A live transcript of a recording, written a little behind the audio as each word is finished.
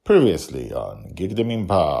Previously on Geekdom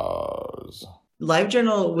Empowers.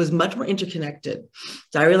 LiveJournal was much more interconnected.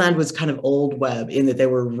 Diaryland was kind of old web in that there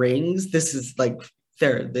were rings. This is like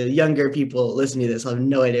the younger people listening to this will have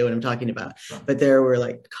no idea what I'm talking about. But there were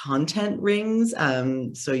like content rings.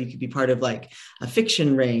 So you could be part of like a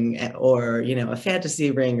fiction ring or, a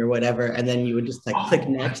fantasy ring or whatever. And then you would just like click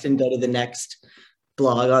next and go to the next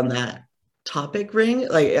blog on that topic ring.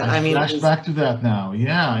 Like, I mean, flashed back to that now.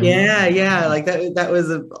 Yeah. Yeah. Like that was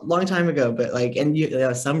a long time ago, but like, and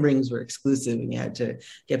some rings were exclusive and you had to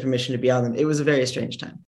get permission to be on them. It was a very strange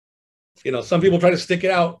time. Some people try to stick it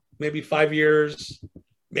out, maybe 5 years,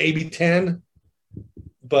 maybe 10,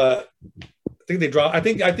 but I think they drop. I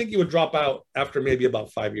think you would drop out after maybe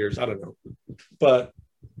about 5 years. I don't know, but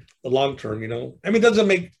the long term, I mean, doesn't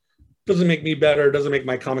make me better. Doesn't make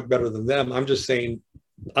my comic better than them. I'm just saying,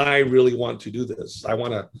 I really want to do this. I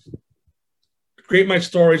want to create my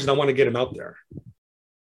stories and I want to get them out there.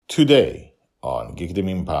 Today on Geekdom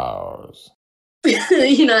Empowers.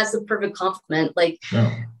 That's a perfect compliment. Like,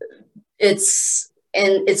 it's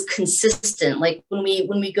consistent. Like when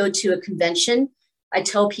we go to a convention, I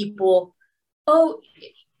tell people, oh,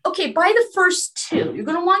 okay, buy the first two. You're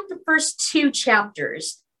going to want the first 2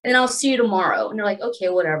 chapters and I'll see you tomorrow. And they're like, okay,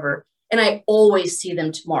 whatever. And I always see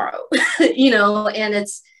them tomorrow, and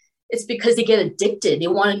it's because they get addicted. They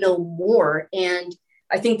want to know more. And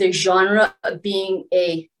I think the genre of being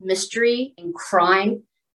a mystery and crime,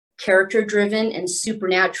 character driven and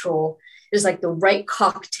supernatural is like the right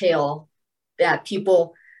cocktail that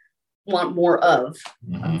people want more of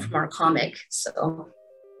from our comic. So.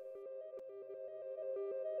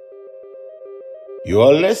 You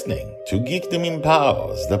are listening to Geekdom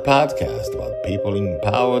Empowers, the podcast about people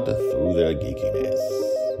empowered through their geekiness.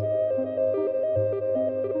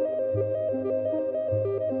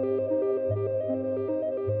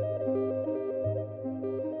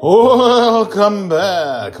 Welcome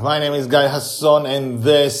back. My name is Guy Hasson and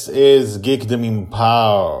this is Geekdom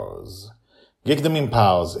Empowers. Geekdom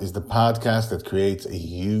Empowers is the podcast that creates a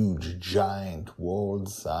huge, giant,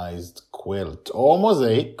 world-sized quilt or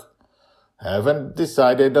mosaic. Haven't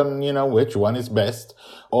decided on, which one is best,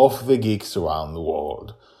 of the geeks around the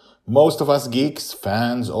world. Most of us geeks,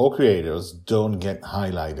 fans, or creators don't get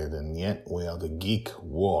highlighted, and yet we are the geek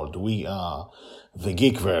world. We are the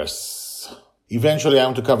Geekverse. Eventually, I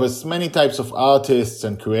want to cover as many types of artists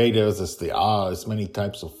and creators as there are, as many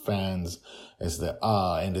types of fans as there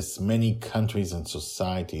are, and as many countries and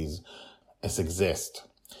societies as exist.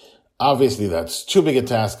 Obviously, that's too big a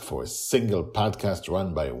task for a single podcast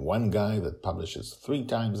run by one guy that publishes 3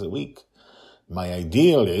 times a week. My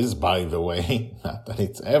ideal is, by the way, not that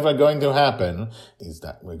it's ever going to happen, is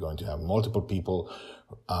that we're going to have multiple people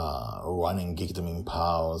running Geekdom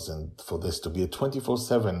Empowers and for this to be a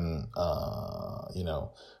 24/7,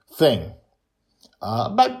 thing.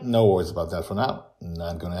 But no worries about that for now.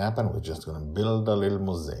 Not going to happen. We're just going to build a little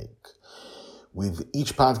mosaic. With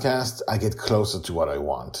each podcast, I get closer to what I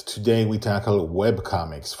want. Today, we tackle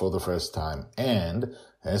webcomics for the first time. And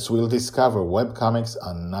as we'll discover, webcomics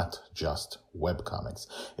are not just webcomics.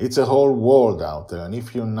 It's a whole world out there. And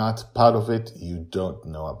if you're not part of it, you don't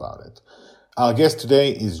know about it. Our guest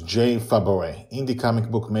today is Jay Fabares, indie comic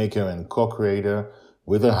book maker and co-creator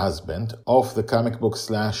with her husband of the comic book /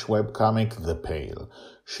 webcomic The Pale.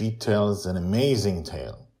 She tells an amazing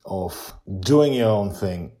tale of doing your own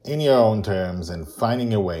thing in your own terms and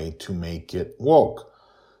finding a way to make it work.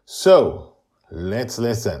 So, let's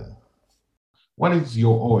listen. What is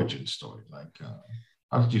your origin story? Like,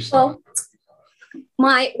 how did you start? Well,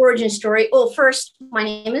 my origin story. Well, first, my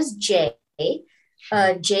name is Jay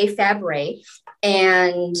Fabares,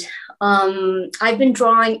 and I've been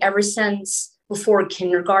drawing ever since before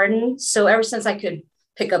kindergarten. So ever since I could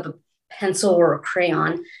pick up a pencil or a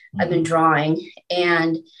crayon, I've been drawing.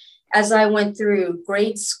 And as I went through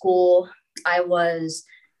grade school, I was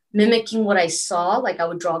mimicking what I saw. Like I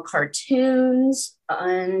would draw cartoons,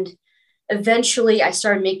 and eventually I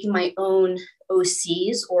started making my own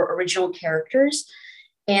OCs or original characters.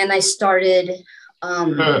 And I started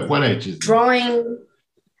what age is drawing.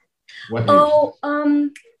 What age?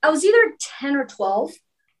 I was either 10 or 12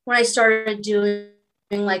 when I started doing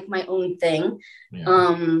like my own thing.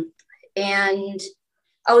 Yeah. And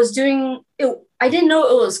I was doing it. I didn't know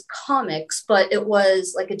it was comics, but it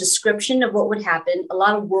was like a description of what would happen, a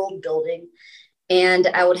lot of world building. And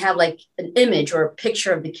I would have like an image or a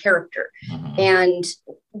picture of the character. Mm-hmm. And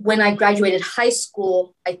when I graduated high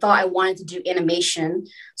school, I thought I wanted to do animation.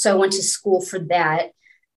 So I went to school for that.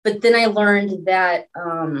 But then I learned that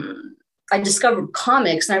I discovered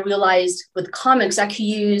comics, and I realized with comics, I could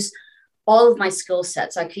use all of my skill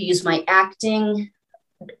sets. I could use my acting,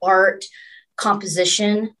 art,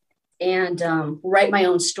 composition, and write my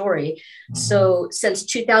own story. So since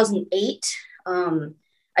 2008,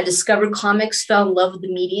 I discovered comics, fell in love with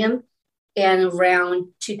the medium, and around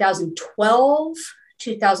 2012,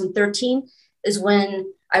 2013 is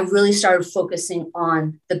when I really started focusing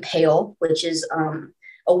on The Pale, which is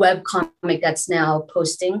a web comic that's now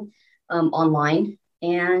posting online.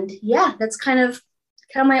 And yeah, that's kind of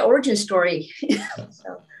my origin story.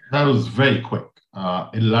 So. That was very quick. A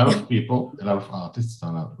lot of people, a lot of artists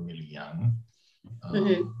start out really young.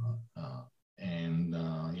 And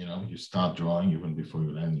you start drawing even before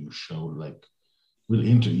you learn. You show like really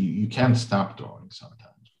you can't stop drawing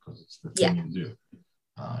sometimes because it's the thing you do.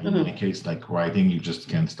 In my case, like writing, you just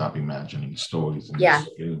can't stop imagining stories and you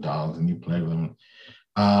scale dolls and you play with them.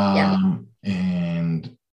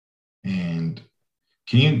 And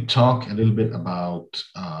can you talk a little bit about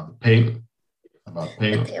The Pale? The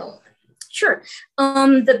Pale. Sure.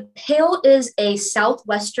 The Pale is a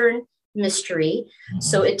Southwestern mystery.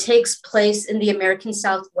 So it takes place in the American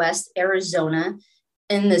Southwest, Arizona,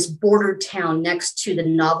 in this border town next to the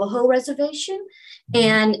Navajo reservation.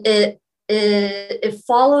 And it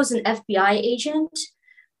follows an FBI agent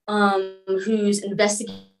who's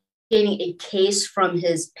investigating a case from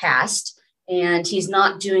his past. And he's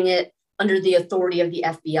not doing it under the authority of the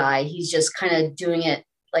FBI. He's just kind of doing it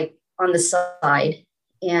like on the side.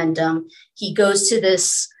 And he goes to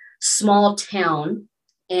this small town,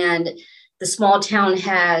 and the small town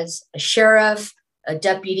has a sheriff, a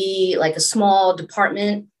deputy, like a small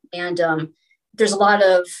department. And there's a lot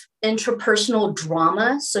of interpersonal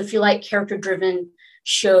drama. So if you like character-driven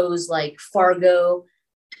shows like Fargo,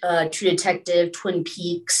 True Detective, Twin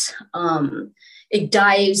Peaks, it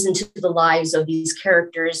dives into the lives of these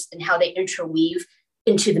characters and how they interweave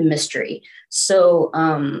into the mystery. So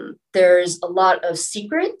there's a lot of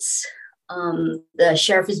secrets. The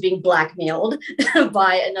sheriff is being blackmailed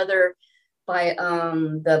by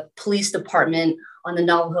the police department on the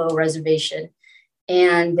Navajo reservation.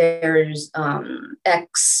 And there's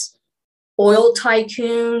ex-oil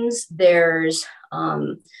tycoons, there's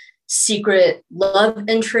secret love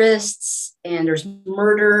interests, and there's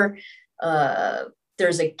murder.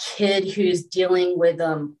 There's a kid who's dealing with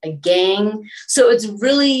a gang. So it's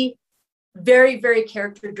really very, very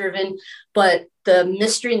character driven, but the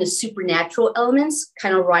mystery and the supernatural elements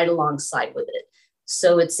kind of ride alongside with it.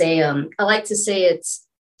 So it's I like to say it's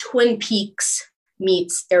Twin Peaks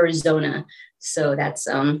meets Arizona. So that's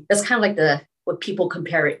kind of like what people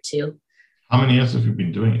compare it to. How many years have you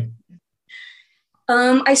been doing it?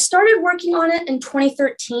 I started working on it in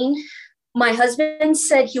 2013. My husband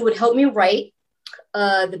said he would help me write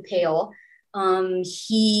The Pale.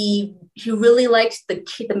 He really liked the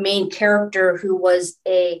main character, who was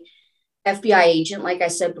a FBI agent, like I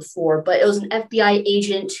said before, but it was an FBI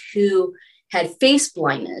agent who had face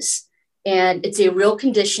blindness, and it's a real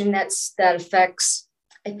condition that affects,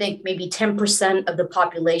 I think, maybe 10% of the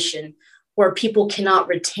population, where people cannot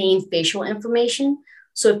retain facial information.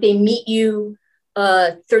 So if they meet you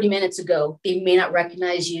 30 minutes ago, they may not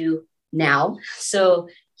recognize you now. So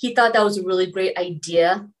he thought that was a really great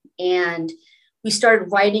idea. And we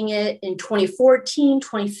started writing it in 2014,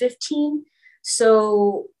 2015.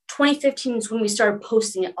 So 2015 is when we started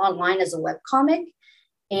posting it online as a webcomic.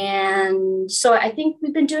 And so I think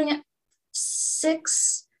we've been doing it 7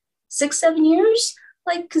 years,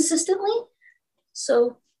 like consistently.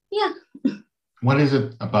 So, yeah. What is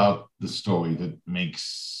it about the story that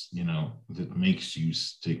makes you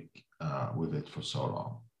stick with it for so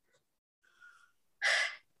long?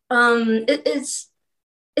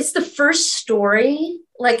 It's the first story.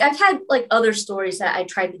 Like, I've had like other stories that I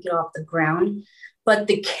tried to get off the ground, but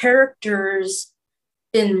the characters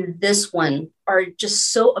in this one are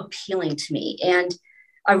just so appealing to me. And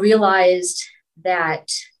I realized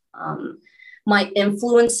that my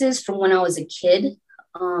influences from when I was a kid,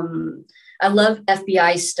 I love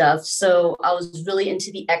FBI stuff. So I was really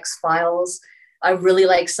into the X-Files. I really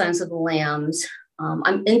like Silence of the Lambs.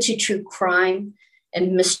 I'm into true crime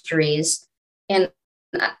and mysteries. And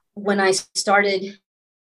when I started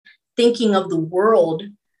thinking of the world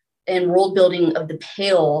and world building of The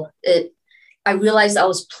Pale, I realized I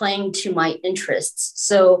was playing to my interests.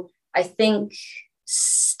 So I think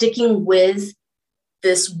sticking with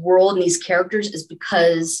this world and these characters is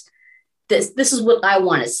because this is what I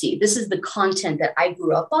want to see. This is the content that I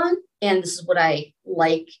grew up on, and this is what I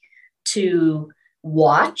like to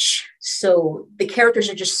watch. So the characters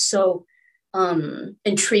are just so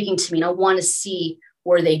intriguing to me, and I want to see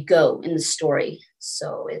where they go in the story.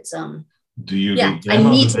 So it's do you I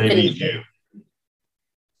need to finish it.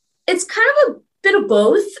 It's kind of a bit of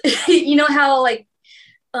both. You know how like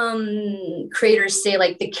creators say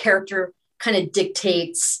like the character kind of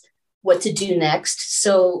dictates what to do next.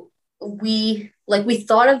 So we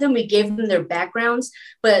thought of them, we gave them their backgrounds,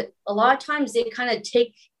 but a lot of times they kind of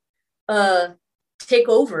take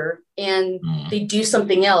over and they do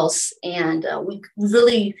something else, and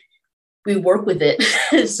we work with it.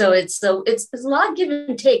 So it's a lot of give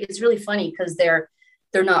and take. It's really funny because they're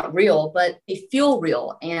not real, but they feel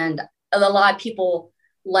real, and a lot of people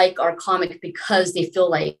like our comic because they feel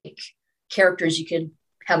like characters you could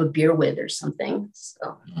have a beer with or something.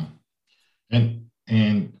 So and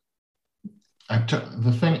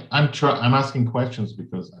I'm asking questions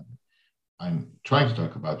because I'm trying to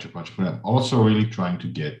talk about your project, but I'm also really trying to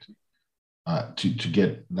get to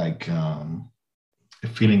get like a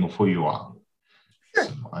feeling of who you are. Sure.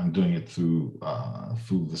 So I'm doing it through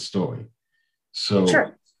the story. So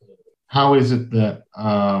sure. How is it that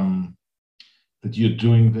that you're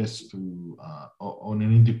doing this through on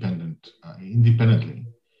an independently,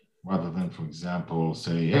 rather than, for example,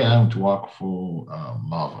 say, hey, I want to work for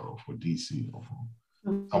Marvel or for DC or for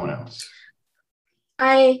someone else?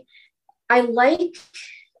 I like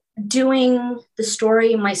doing the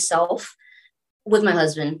story myself with my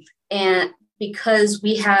husband, and because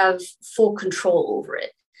we have full control over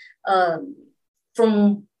it.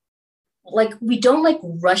 We don't like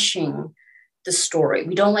rushing the story.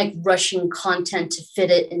 We don't like rushing content to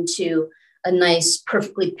fit it into a nice,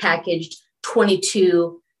 perfectly packaged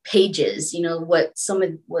 22 pages. You know, what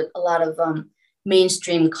a lot of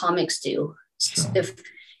mainstream comics do. Sure.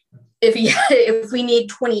 If we need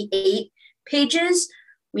 28 pages,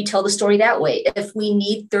 we tell the story that way. If we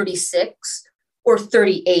need 36 or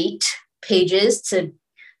 38 pages to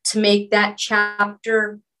make that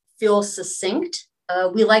chapter feel succinct,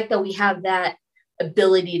 we like that we have that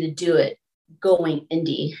ability to do it going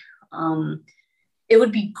indie. It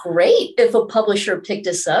would be great if a publisher picked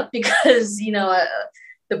us up because,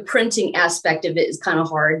 the printing aspect of it is kind of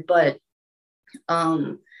hard, but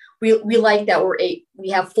we like that we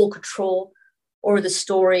have full control over the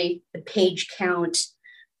story, the page count,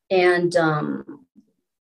 and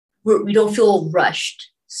we don't feel rushed.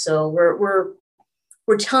 So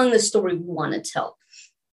we're telling the story we want to tell.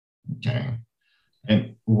 Okay.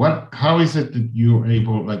 And how is it that you're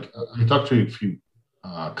able, like, I talked to a few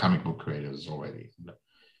comic book creators already.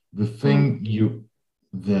 The thing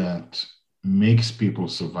that makes people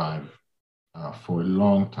survive for a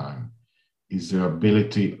long time is their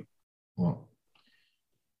ability,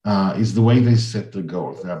 is the way they set their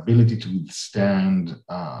goals, their ability to withstand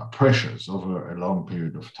pressures over a long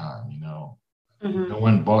period of time. No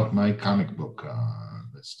one bought my comic book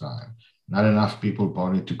this time. Not enough people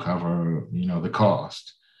bought it to cover, the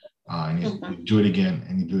cost. And you do it again,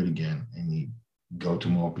 and you do it again, and you go to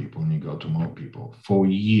more people, and you go to more people for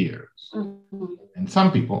years. And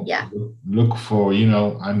some people look for,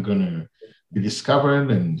 I'm going to be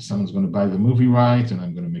discovered, and someone's going to buy the movie rights, and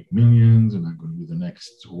I'm going to make millions, and I'm going to be the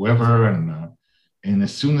next whoever. And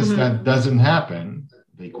as soon as that doesn't happen,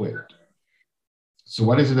 they quit. So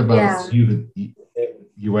what is it about you that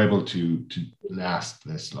you were able to last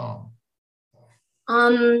this long?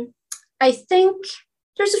 I think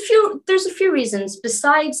there's a few reasons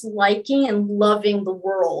besides liking and loving the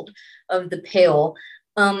world of The Pale.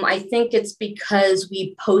 I think it's because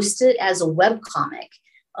we post it as a webcomic.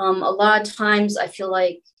 A lot of times I feel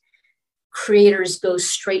like creators go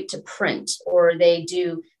straight to print, or they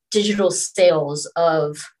do digital sales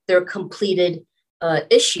of their completed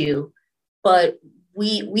issue. But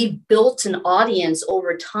we built an audience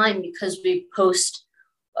over time because we post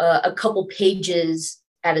a couple pages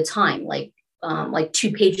at a time, like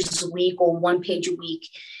 2 pages a week or 1 page a week,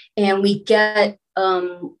 and we get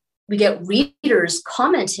readers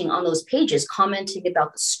commenting on those pages, commenting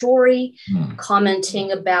about the story,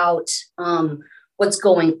 commenting about what's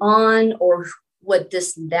going on or what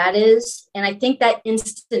this and that is. And I think that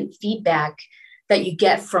instant feedback that you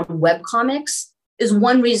get from webcomics is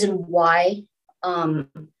one reason why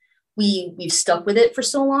we've stuck with it for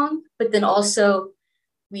so long. But then also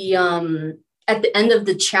we at the end of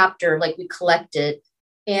the chapter, like, we collect it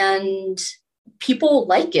and people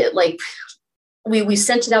like it. Like, we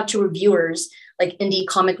sent it out to reviewers, like indie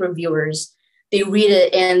comic reviewers. They read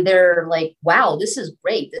it and they're like, wow, this is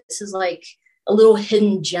great. This is like a little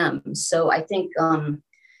hidden gem. So I think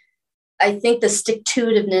the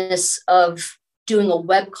stick-to-itiveness of doing a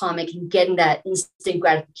webcomic and getting that instant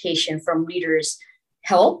gratification from readers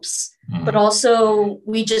helps. But also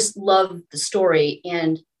we just love the story,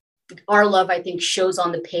 and our love, I think, shows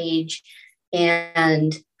on the page,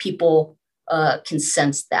 and people can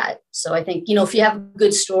sense that. So I think, if you have a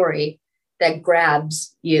good story that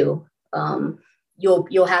grabs you,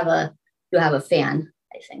 you'll have a fan,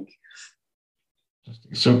 I think.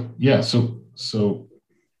 So yeah, so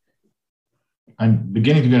I'm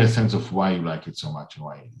beginning to get a sense of why you like it so much and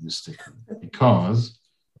why you stick with it. Because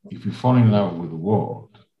if you fall in love with the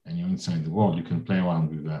world and you're inside the world, you can play around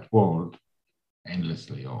with that world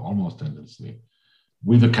endlessly or almost endlessly,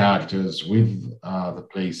 with the characters, with the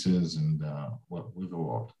places, and with the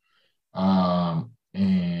world.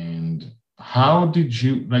 And how did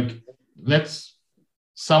you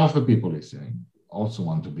some of the people listening also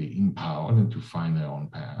want to be empowered and to find their own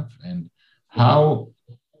path. And how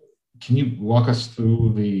can you walk us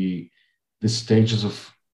through the stages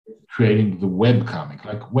of creating the web comic?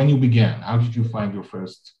 Like when you began, how did you find your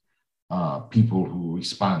first people who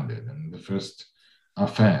responded and the first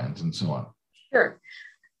fans and so on? Sure.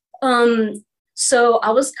 So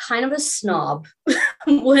I was kind of a snob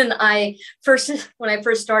when I first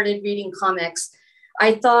started reading comics.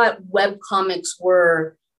 I thought web comics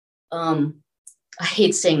were, I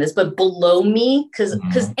hate saying this, but below me, because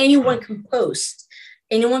anyone can post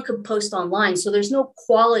online. So there's no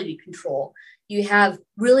quality control. You have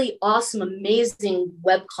really awesome, amazing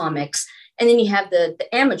web comics, and then you have the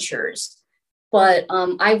amateurs. But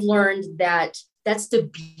I've learned that that's the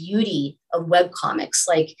beauty of web comics.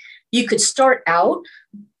 Like, you could start out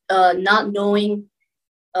not knowing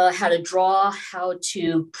how to draw, how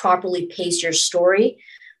to properly pace your story,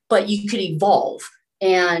 but you could evolve.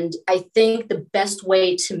 And I think the best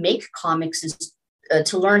way to make comics is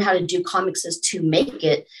to learn how to do comics is to make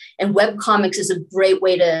it. And web comics is a great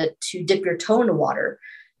way to dip your toe in the water.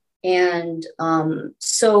 And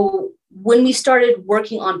so when we started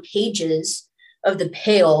working on pages of The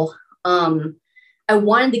Pale, I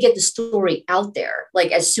wanted to get the story out there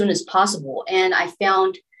like as soon as possible. And I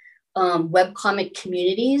found webcomic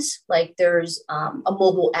communities. Like there's a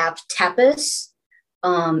mobile app, Tapas.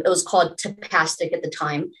 It was called Tapastic at the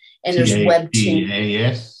time. And there's Webtoon.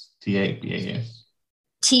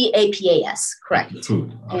 Tapas, correct.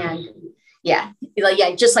 Food. Okay.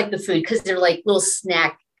 And just like the food, because they're like little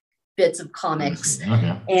snack bits of comics.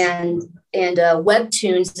 Okay. And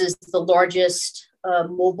Webtoons is the largest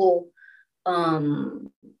mobile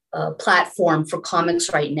platform for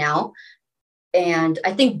comics right now. And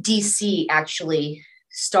I think DC actually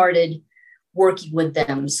started working with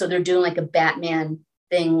them. So they're doing like a Batman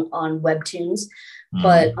thing on Webtoons.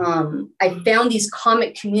 But I found these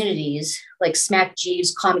comic communities like Smack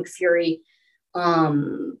Jeeves, Comic Fury,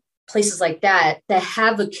 places like that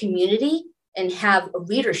have a community and have a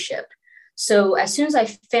readership. So as soon as I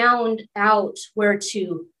found out where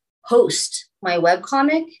to host my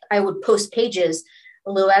webcomic, I would post pages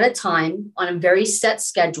a little at a time on a very set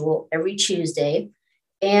schedule every Tuesday.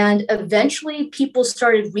 And eventually people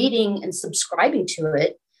started reading and subscribing to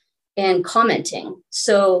it and commenting.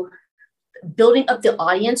 So building up the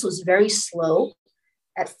audience was very slow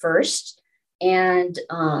at first. And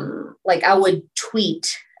I would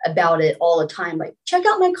tweet about it all the time, like, check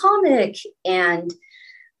out my comic. And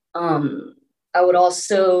I would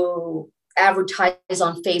also advertise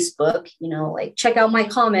on Facebook, like, check out my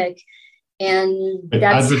comic. And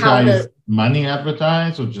that's how money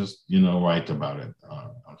advertise or just, write about it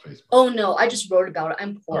on Facebook? Oh no, I just wrote about it.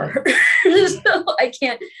 I'm poor. So I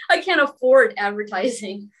can't afford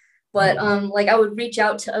advertising. But I would reach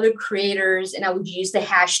out to other creators and I would use the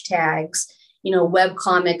hashtags, web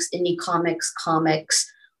comics, indie comics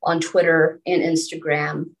on Twitter and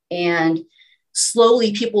Instagram. And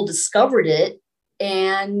slowly people discovered it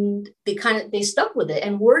and they stuck with it.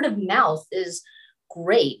 And word of mouth is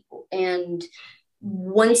great. And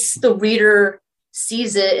once the reader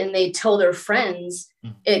sees it and they tell their friends,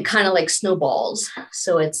 it kind of like snowballs.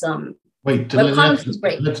 So it's let's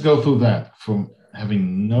go through that from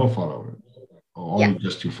having no followers or only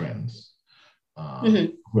just your friends,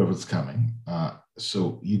 whoever's coming.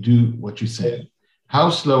 So you do what you said. How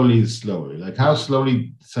slowly is slowly? Like, how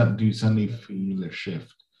slowly do you suddenly feel a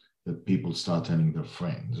shift that people start telling their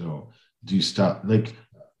friends? Or do you start, like,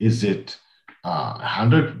 is it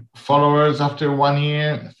 100 followers after 1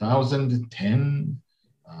 year, 1,000, 10?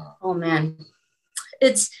 Oh man,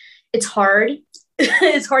 it's hard.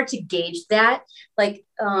 It's hard to gauge that. Like,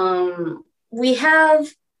 we have,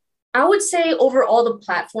 I would say over all the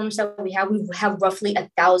platforms that we have roughly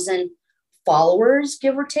 1,000 followers,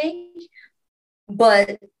 give or take.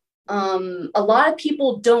 But a lot of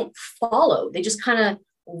people don't follow. They just kind of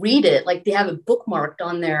read it, like they have it bookmarked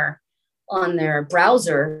on their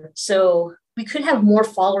browser. So we could have more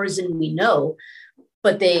followers than we know,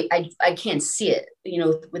 but I can't see it,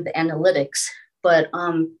 with the analytics. But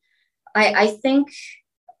I think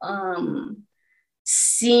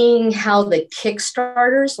seeing how the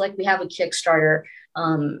Kickstarters, like we have a Kickstarter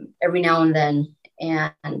every now and then,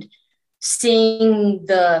 and seeing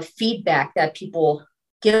the feedback that people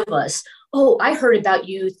give us. Oh, I heard about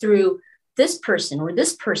you through this person,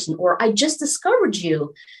 or I just discovered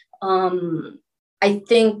you. I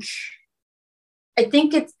think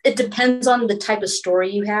it depends on the type of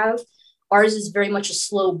story you have. Ours is very much a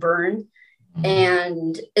slow burn,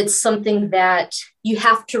 and it's something that you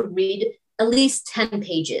have to read at least 10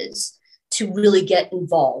 pages to really get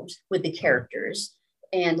involved with the characters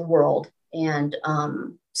and the world. And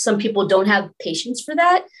some people don't have patience for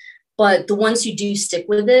that, but the ones who do stick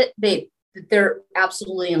with it, they're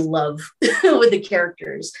absolutely in love with the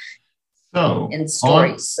characters and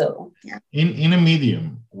stories. So yeah. In a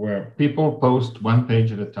medium where people post one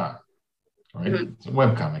page at a time, right? Mm-hmm. It's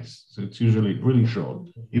webcomics, so it's usually really short,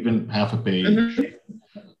 even half a page,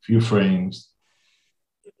 few frames.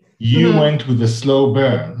 You went with the slow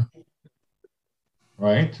burn,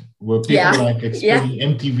 right? Where people like expecting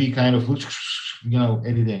MTV kind of,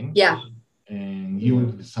 editing. Yeah. And you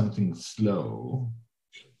went with something slow.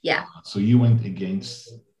 Yeah. So you went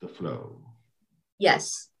against the flow.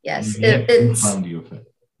 Yes. It's found you of it.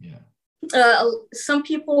 Yeah. Some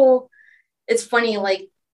people, it's funny, like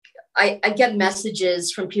I get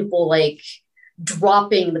messages from people like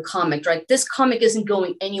dropping the comic, right? This comic isn't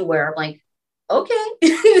going anywhere. I'm like, okay.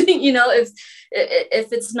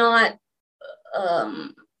 If it's not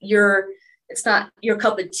it's not your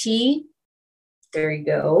cup of tea, there you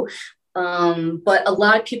go. But a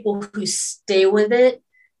lot of people who stay with it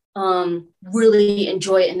really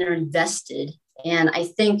enjoy it and they're invested. And I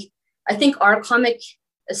think our comic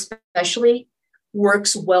especially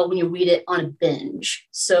works well when you read it on a binge.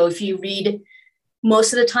 So if you read,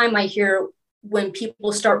 most of the time I hear when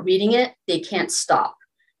people start reading it, they can't stop.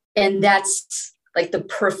 And that's like the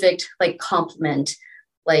perfect like compliment.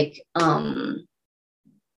 Like that's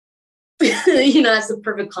the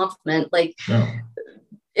perfect compliment. Like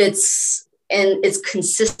it's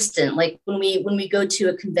consistent. Like when we go to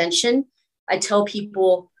a convention, I tell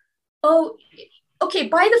people, oh, okay,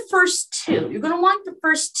 buy the first 2. You're going to want the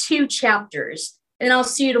first 2 chapters and I'll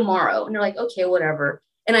see you tomorrow. And they're like, okay, whatever.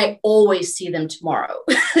 And I always see them tomorrow,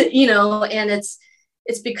 and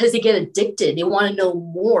it's because they get addicted. They want to know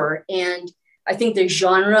more. And I think the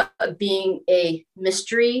genre of being a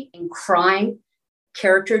mystery and crime,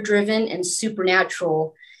 character driven and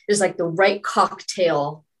supernatural is like the right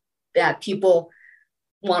cocktail that people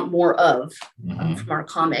want more of from our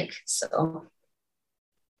comic. So,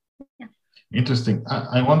 yeah. Interesting.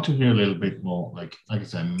 I want to hear a little bit more, like I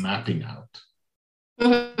said, mapping out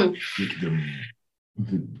the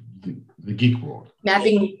geek world.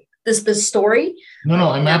 Mapping the story? No,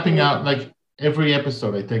 I'm mapping out, like every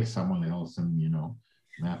episode I take someone else and,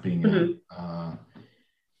 mapping out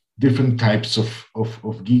different types of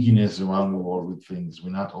geekiness around the world with things we're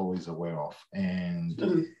not always aware of.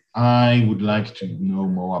 And I would like to know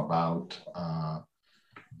more about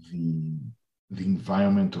the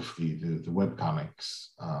environment of the webcomics.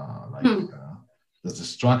 There's a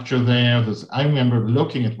structure there. I remember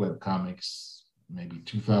looking at webcomics maybe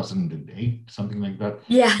 2008, something like that.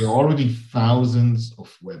 Yeah. There are already thousands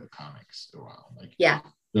of webcomics around.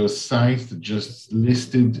 Those sites that just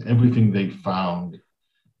listed everything they found.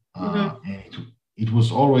 And it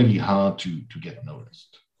was already hard to get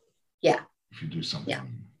noticed. Yeah. If you do something. Yeah.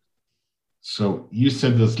 So you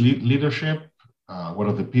said there's leadership. What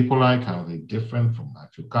are the people like? How are they different from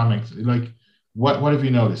actual comics? Like, what have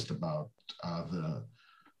you noticed about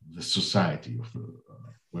the society of the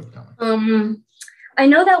webcomics? I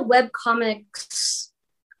know that webcomics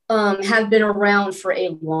have been around for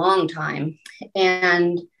a long time,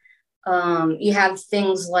 and you have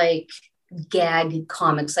things like gag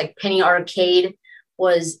comics, like Penny Arcade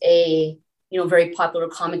was a very popular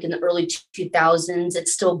comic in the early 2000s.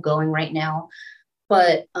 It's still going right now,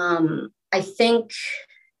 but I think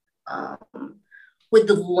with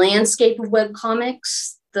the landscape of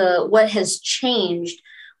webcomics, what has changed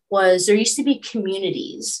was there used to be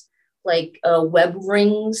communities like web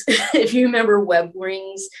rings. If you remember web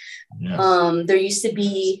rings, yes. There used to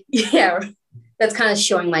be, that's kind of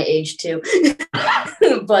showing my age too.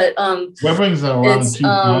 But web rings are around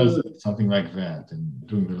 2000, something like that, and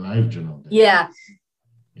doing the live journal. Yeah.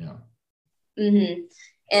 Mm-hmm.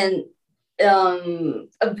 And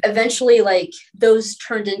eventually, like, those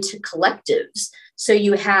turned into collectives. So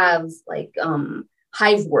you have like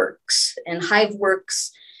Hiveworks, and Hiveworks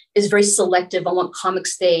is very selective on what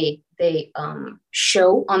comics they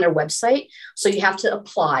show on their website. So you have to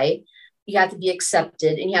apply, you have to be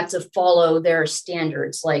accepted, and you have to follow their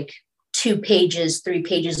standards, like 2 pages, 3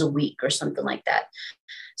 pages a week or something like that.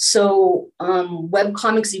 So web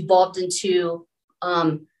comics evolved into,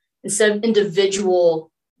 instead of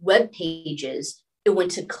individual web pages, it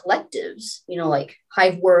went to collectives, like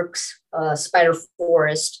Hiveworks, Spider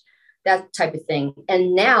Forest, that type of thing.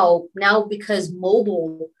 And now because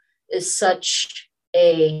mobile is such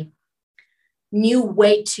a new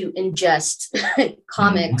way to ingest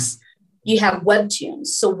comics, you have webtoons.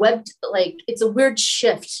 So it's a weird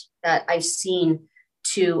shift that I've seen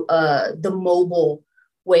to the mobile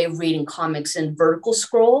way of reading comics and vertical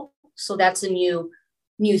scroll. So that's a new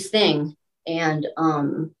thing. And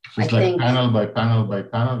so it's like panel by panel by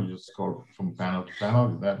panel. You just scroll from panel to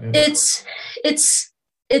panel. Is that it?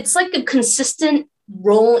 It's like a consistent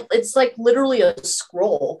roll. It's like literally a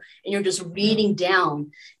scroll, and you're just reading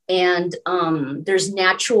down. And there's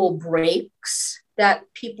natural breaks that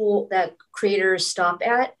creators stop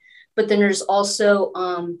at, but then there's also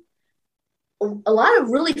a lot of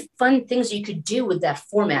really fun things you could do with that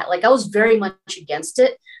format. Like I was very much against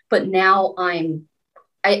it, but now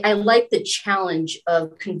I like the challenge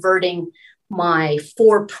of converting my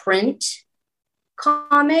for print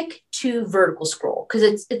comic to vertical scroll, because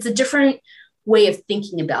it's a different way of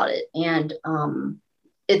thinking about it, and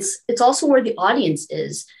it's also where the audience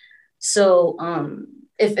is. So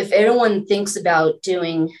if anyone thinks about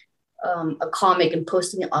doing a comic and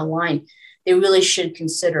posting it online, they really should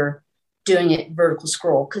consider doing it vertical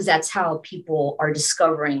scroll, because that's how people are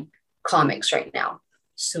discovering comics right now.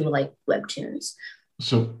 So like webtoons.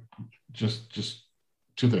 So just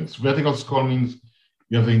 2 things. Vertical scroll means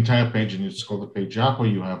you have the entire page and you scroll the page up, or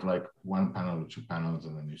you have like 1 panel or 2 panels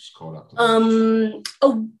and then you scroll up.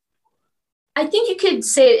 I think you could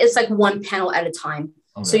say it's like 1 panel at a time.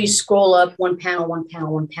 Okay. So you scroll up 1 panel, 1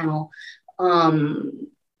 panel, 1 panel.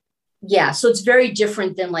 Yeah, so it's very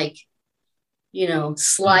different than like,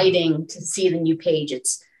 sliding to see the new page.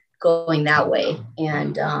 It's going that way.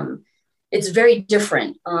 And it's very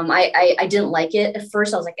different. I didn't like it at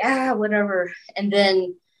first. I was like, whatever. And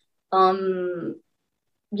then,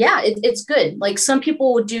 it's good. Like some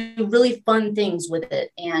people would do really fun things with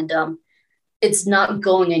it, and it's not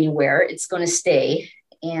going anywhere. It's going to stay.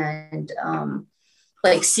 And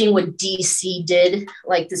like seeing what DC did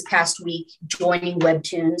like this past week, joining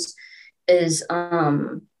Webtoons is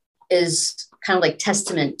kind of like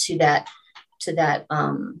testament to that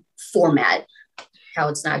format, how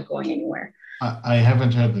it's not going anywhere. I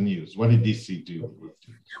haven't heard the news. What did DC do?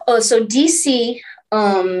 Oh, so DC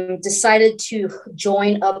decided to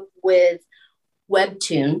join up with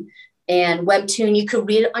Webtoon. And Webtoon, you could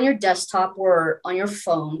read it on your desktop or on your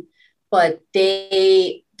phone, but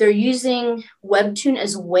they're using Webtoon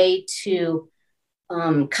as a way to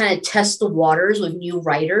kind of test the waters with new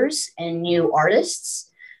writers and new artists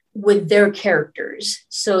with their characters.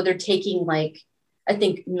 So they're taking like, I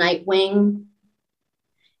think Nightwing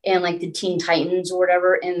and like the Teen Titans or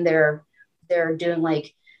whatever, and they're doing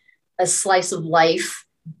like a slice of life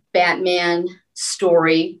Batman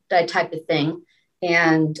story, that type of thing.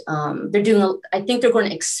 And I think they're going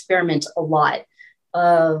to experiment a lot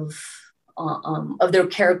of their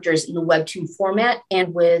characters in the Webtoon format,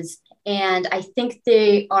 and I think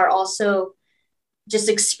they are also just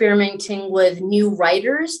experimenting with new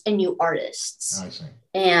writers and new artists. I see.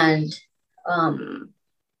 And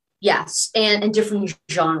yes, and different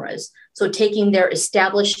genres. So taking their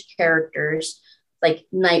established characters like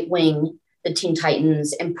Nightwing, the Teen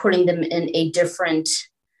Titans, and putting them in a different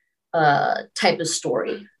type of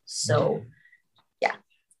story. So, yeah.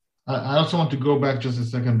 I also want to go back just a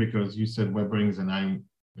second, because you said web rings, and I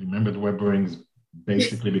remembered web rings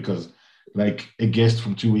basically because like a guest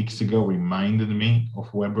from 2 weeks ago reminded me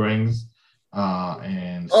of web rings.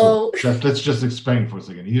 And so let's just explain for a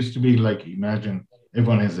second. It used to be like, imagine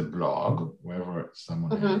everyone has a blog, wherever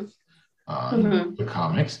someone has the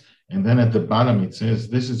comics. And then at the bottom, it says,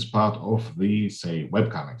 this is part of the, say,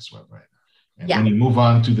 webcomics web ring. And then you move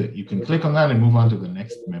on to you can click on that and move on to the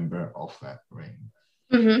next member of that ring.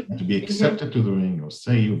 And to be accepted to the ring, or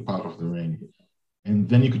say you're part of the ring. And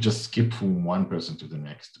then you could just skip from one person to the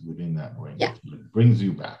next within that ring. Yeah. It brings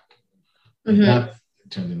you back. And that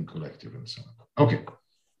turned in collective and so on. Okay.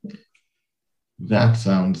 That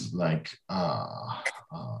sounds like,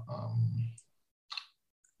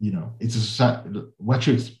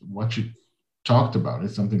 it's what you talked about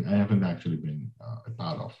is something I haven't actually been a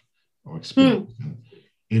part of or experienced.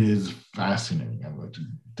 It is fascinating. I'm going to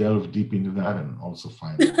delve deep into that and also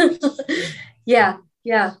find out. Yeah.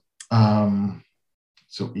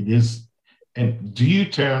 So it is. And do you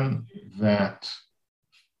turn that,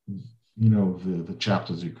 the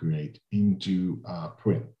chapters you create into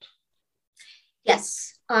print?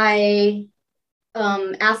 Yes. I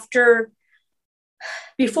after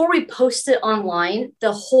before we post it online,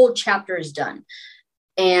 the whole chapter is done.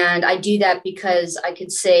 And I do that because I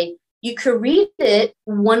could say, you could read it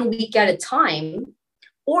 1 week at a time,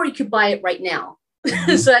 or you could buy it right now.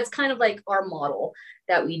 So that's kind of like our model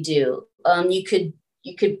that we do. You could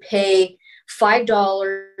pay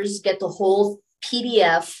 $5, get the whole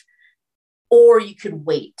PDF, or you could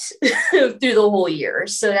wait through the whole year.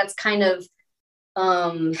 So that's kind of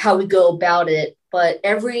how we go about it. But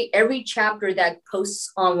every chapter that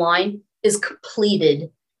posts online is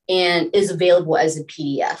completed and is available as a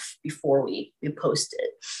PDF before we post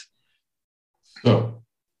it. So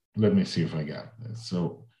let me see if I got this.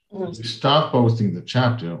 So you start posting the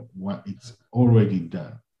chapter when it's already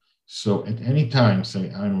done. So at any time,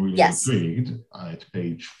 say I'm really intrigued at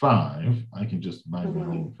page 5, I can just buy the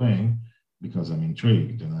whole thing because I'm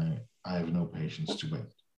intrigued and I have no patience to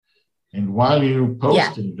wait. And while you're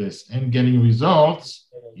posting this and getting results,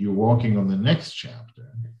 you're working on the next chapter.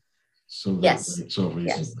 So that it's over.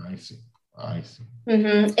 I see.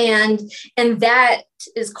 And that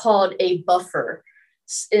is called a buffer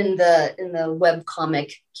in the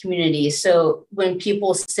webcomic community. So when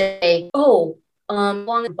people say, "Oh,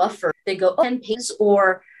 long buffer," they go 10 pages,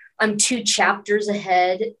 or I'm 2 chapters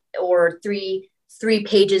ahead, or three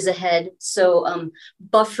pages ahead. So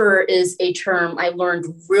buffer is a term I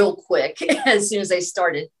learned real quick as soon as I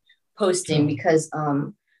started posting, because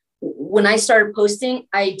when I started posting,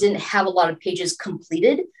 I didn't have a lot of pages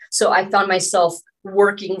completed. So I found myself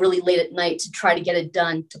working really late at night to try to get it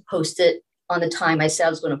done, to post it on the time I said I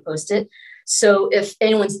was going to post it. So if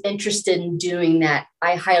anyone's interested in doing that,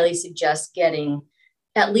 I highly suggest getting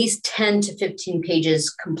at least 10 to 15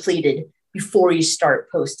 pages completed before you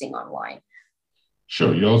start posting online.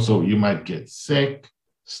 Sure. You might get sick.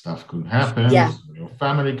 Stuff could happen. Your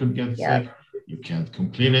family could get sick. You can't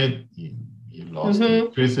complete it. You lost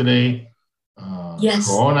electricity.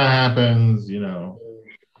 Corona happens,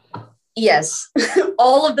 Yes.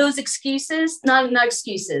 All of those excuses, not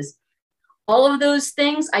excuses. All of those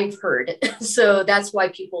things I've heard. So that's why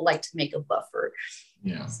people like to make a buffer.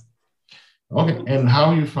 Yeah. Okay. And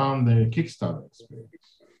how you found the Kickstarter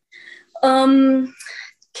experience?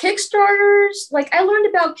 Kickstarters, like I learned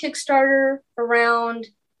about Kickstarter around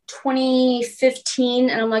 2015,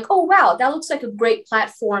 and I'm like, oh wow, that looks like a great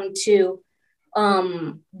platform to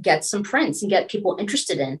get some prints and get people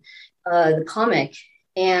interested in the comic.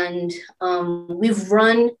 And we've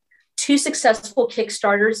run 2 successful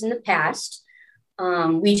Kickstarters in the past.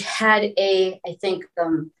 We've had a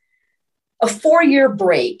 4-year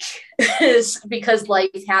break because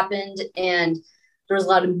life happened and there was a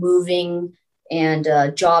lot of moving and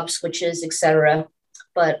job switches, etc.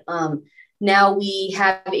 But now we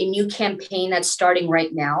have a new campaign that's starting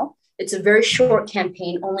right now. It's a very short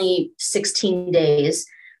campaign, only 16 days.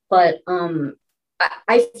 But I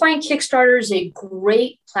find Kickstarter is a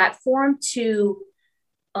great platform to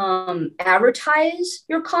advertise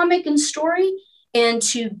your comic and story and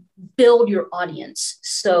to build your audience.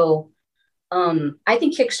 So I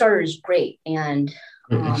think Kickstarter is great. And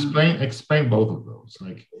explain both of those.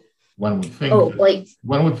 Like one would think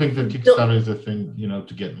that Kickstarter is a thing,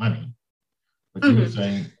 to get money. But you were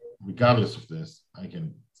saying, regardless of this, I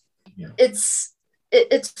can. Yeah. It's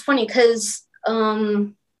funny because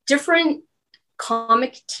different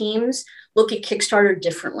comic teams look at Kickstarter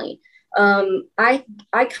differently. I kind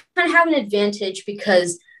of have an advantage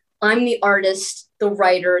because I'm the artist, the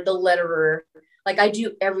writer, the letterer. Like I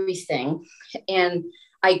do everything, and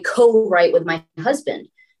I co-write with my husband.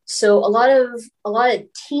 So a lot of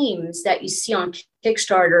teams that you see on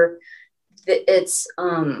Kickstarter, it's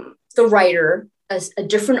the writer, a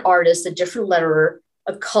different artist, a different letterer,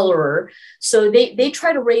 a colorer. So they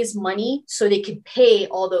try to raise money so they could pay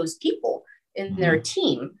all those people in their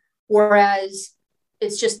team. Whereas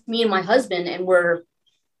it's just me and my husband, and we're,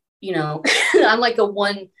 I'm like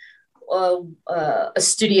a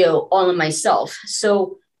studio all in myself.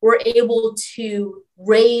 So we're able to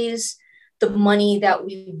raise the money that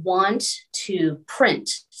we want to print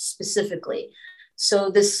specifically. So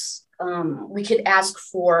this, we could ask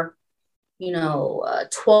for,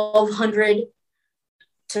 $1,200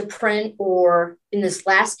 to print, or in this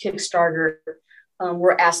last Kickstarter,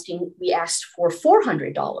 we asked for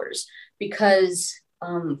 $400 because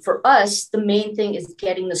for us, the main thing is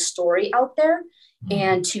getting the story out there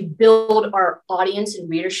and to build our audience and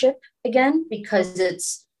readership again, because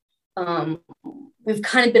it's, we've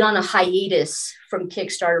kind of been on a hiatus from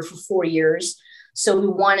Kickstarter for 4 years. So we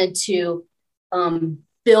wanted to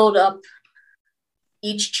build up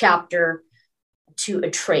each chapter to a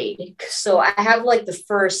trade. So I have like the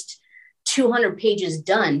first 200 pages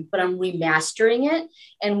done, but I'm remastering it.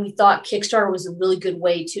 And we thought Kickstarter was a really good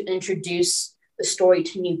way to introduce the story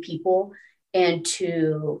to new people and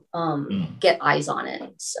to get eyes on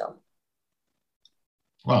it. So.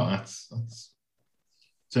 Well, that's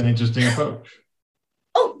an interesting approach.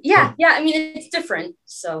 Oh, yeah. Yeah. I mean, it's different.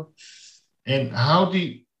 So. And how do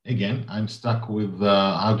you, again, I'm stuck with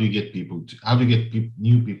how do you get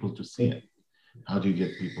new people to see it? How do you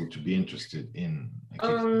get people to be interested in a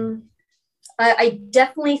Kickstarter? I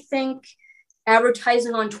definitely think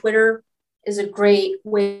advertising on Twitter is a great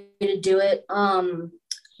way to do it.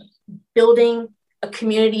 Building a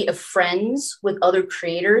community of friends with other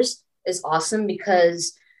creators is awesome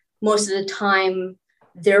because most of the time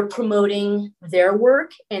they're promoting their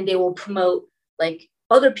work and they will promote like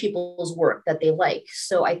other people's work that they like.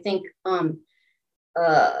 So I think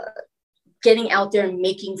getting out there and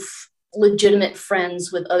making legitimate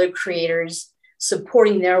friends with other creators,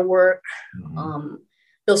 supporting their work.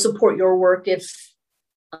 They'll support your work if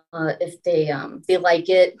they like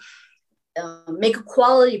it. Make a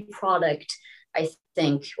quality product, I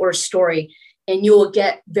think, or a story, and you will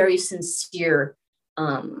get very sincere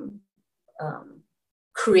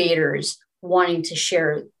creators wanting to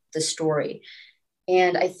share the story.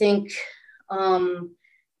 And I think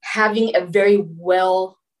having a very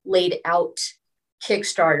well laid out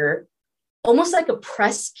Kickstarter, almost like a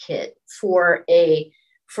press kit for a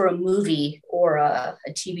movie or a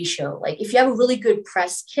TV show. Like if you have a really good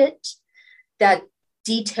press kit that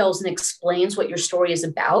details and explains what your story is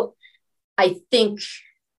about, I think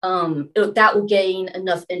that will gain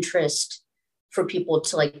enough interest for people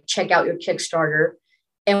to like check out your Kickstarter.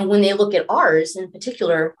 And when they look at ours in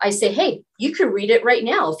particular, I say, hey, you can read it right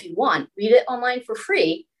now if you want. Read it online for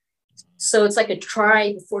free. So it's like a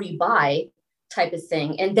try before you buy type of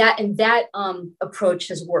thing. And that approach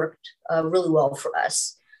has worked really well for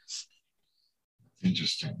us.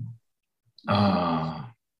 Interesting.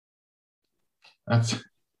 That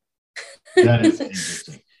is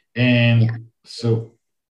interesting. And so,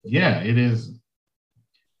 yeah, it is.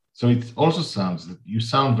 So it also sounds that you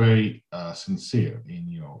sound very sincere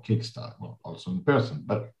in your Kickstarter, well, also in person,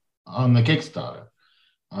 but on the Kickstarter,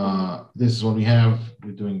 this is what we have.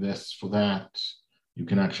 We're doing this for that. You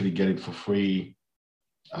can actually get it for free,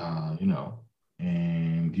 and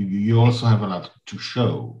you also have a lot to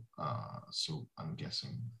show. So I'm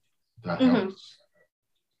guessing that helps.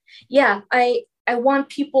 Yeah, I want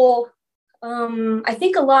people. I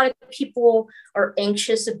think a lot of people are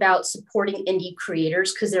anxious about supporting indie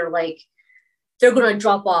creators because they're going to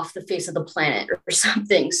drop off the face of the planet or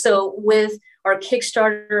something. So with our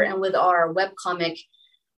Kickstarter and with our webcomic,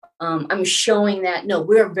 I'm showing that, no,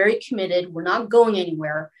 we're very committed. We're not going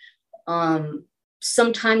anywhere.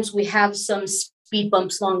 Sometimes we have some speed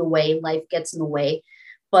bumps along the way. Life gets in the way,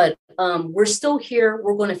 but we're still here.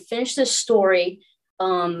 We're going to finish this story.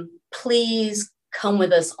 Please come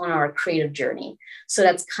with us on our creative journey. So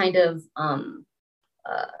that's kind of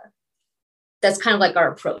like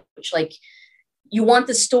our approach. Like, you want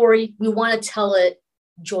the story, we want to tell it,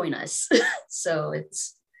 join us. So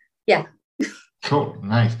it's, yeah. Cool,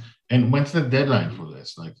 nice. And when's the deadline for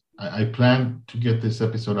this? Like, I plan to get this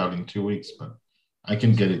episode out in 2 weeks, but I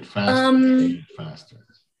can get it faster.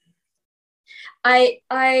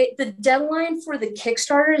 The deadline for the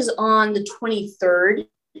Kickstarter is on the 23rd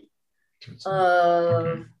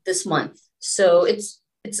this month. So it's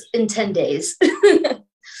in 10 days.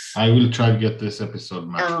 I will try to get this episode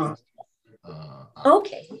much faster.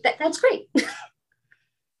 Okay, that's great.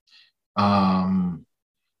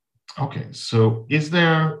 Okay, so is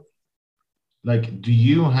there, like, do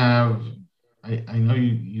you have, I know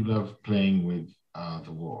you love playing with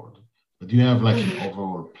the world, but do you have like an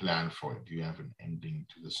overall plan for it? Do you have an ending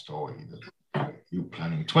to the story that you're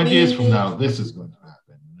planning 20 years from now, this is going to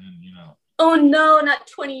happen? And then, Oh no, not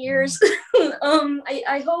 20 years.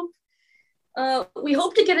 I hope, we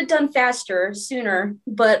hope to get it done sooner,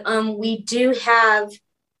 but we do have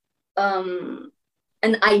an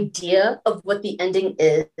idea of what the ending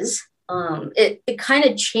is. It kind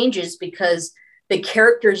of changes because the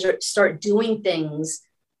characters start doing things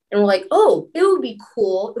and we're like, oh, it would be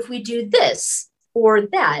cool if we do this or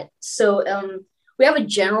that. So we have a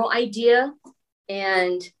general idea,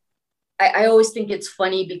 and I always think it's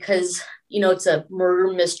funny because, it's a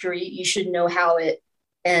murder mystery. You should know how it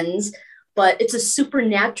ends, but it's a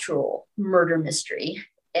supernatural murder mystery.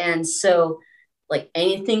 And so like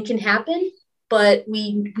anything can happen, but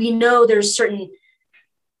we know there's certain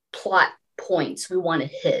plot points we want to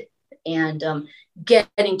hit, and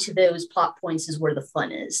getting to those plot points is where the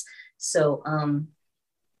fun is. So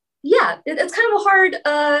yeah, it's kind of a hard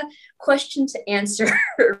question to answer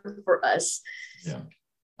for us. Yeah.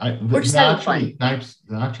 We're just having fun.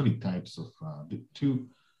 There are actually types of the two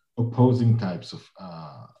opposing types of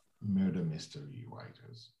murder mystery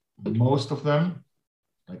writers. Most of them,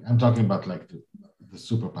 like I'm talking about, like the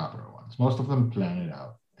super popular ones. Most of them plan it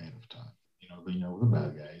out ahead of time. You know, they know the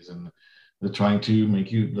bad guys, and they're trying to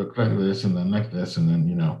make you look like this, and then like this, and then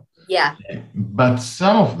Yeah. But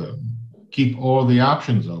some of them keep all the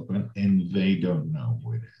options open, and they don't know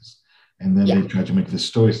who it is, and then they try to make the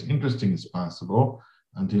story as interesting as possible,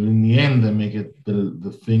 until in the end they make it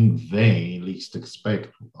the thing they least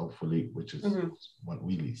expect, hopefully, which is what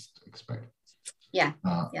we least expect. Yeah.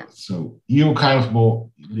 So you're kind of more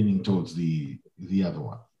leaning towards the other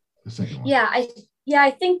one, the second one. I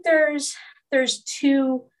think there's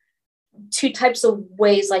two types of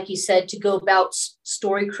ways, like you said, to go about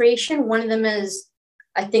story creation. One of them is,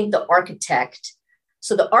 I think, the architect.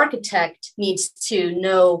 So the architect needs to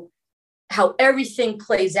know how everything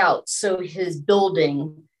plays out, so his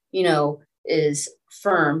building, is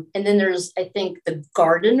firm. And then there's, I think, the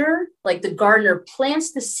gardener. Like the gardener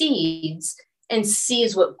plants the seeds and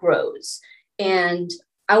sees what grows. And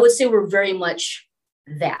I would say we're very much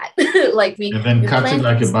that. Like and then cuts it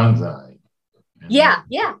like a bonsai. Yeah.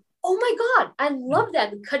 Oh my God, I love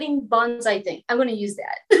that, the cutting bonsai thing. I'm going to use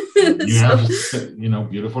that. You have,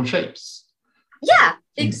 beautiful shapes. Yeah,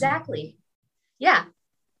 exactly. Yeah.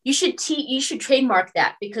 You should trademark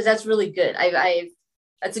that, because that's really good.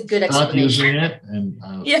 That's a good explanation. Start using it, and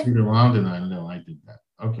I'll see it around, and I know I did that.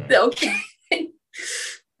 Okay.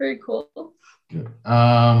 Very cool. Good.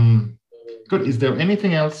 Good. Is there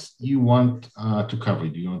anything else you want to cover?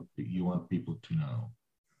 Do you want people to know?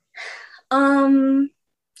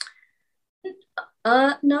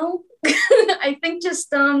 No. I think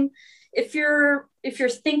just if you're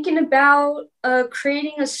thinking about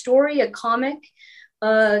creating a story, a comic,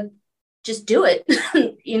 just do it.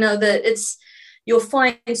 You'll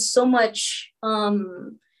find so much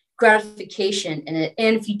gratification in it.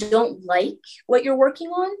 And if you don't like what you're working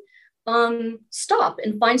on, stop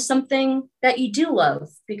and find something that you do love.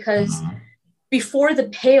 Because before The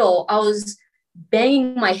Pale, I was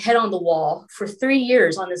banging my head on the wall for 3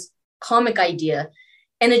 years on this comic idea,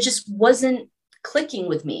 and it just wasn't clicking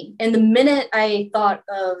with me. And the minute I thought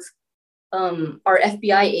of our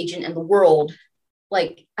FBI agent and the world,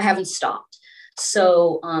 like, I haven't stopped.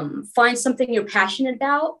 So find something you're passionate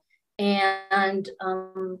about, and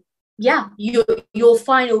you'll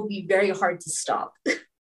find it will be very hard to stop.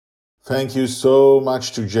 Thank you so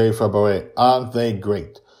much to Jay Fabaret. Aren't they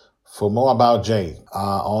great? For more about Jay,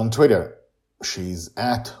 on Twitter, she's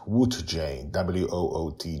at wootjay,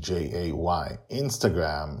 WOOTJAY.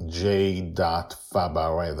 Instagram,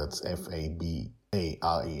 j.fabaret, that's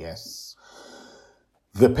Fabares.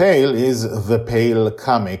 The Pale is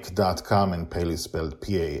thepalecomic.com, and Pale is spelled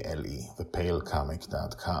Pale,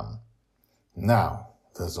 thepalecomic.com. Now,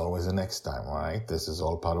 there's always a next time, right? This is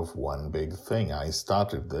all part of one big thing. I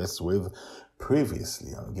started this with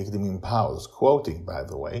previously on Geekdom Empowers, quoting, by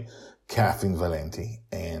the way, Kathleen Valenti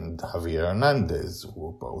and Javier Hernandez, who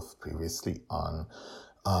were both previously on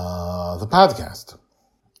the podcast.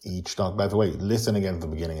 Each talk, by the way, listen again at the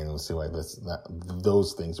beginning and you'll see why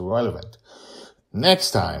those things were relevant.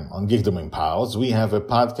 Next time on Geekdom Empowers, we have a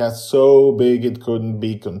podcast so big it couldn't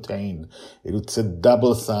be contained. It's a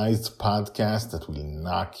double-sized podcast that will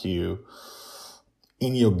knock you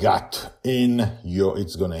in your gut.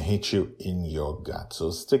 It's gonna hit you in your gut.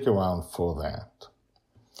 So stick around for that.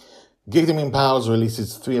 Geekdom Empowers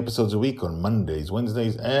releases 3 episodes a week on Mondays,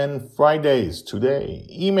 Wednesdays, and Fridays. Today,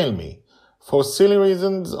 email me for silly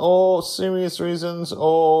reasons or serious reasons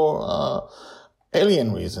or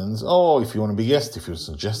alien reasons, or if you want to be guest, if you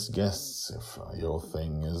suggest guests, if your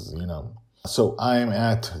thing is, So I'm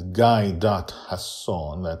at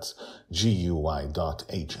guy.hasson, that's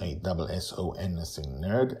GUY.HASSON, as in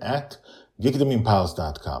nerd, at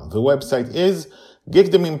geekdomempowers.com. The website is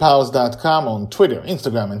geekdomempowers.com. On Twitter,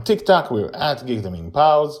 Instagram, and TikTok, we're at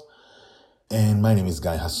geekdomempowers. And my name is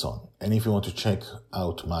Guy Hasson. And if you want to check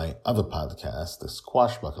out my other podcast, The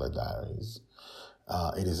Squashbuckler Diaries,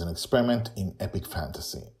 it is an experiment in epic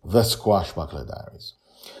fantasy, The Squashbuckler Diaries.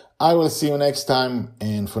 I will see you next time,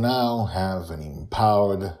 and for now, have an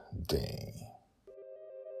empowered day.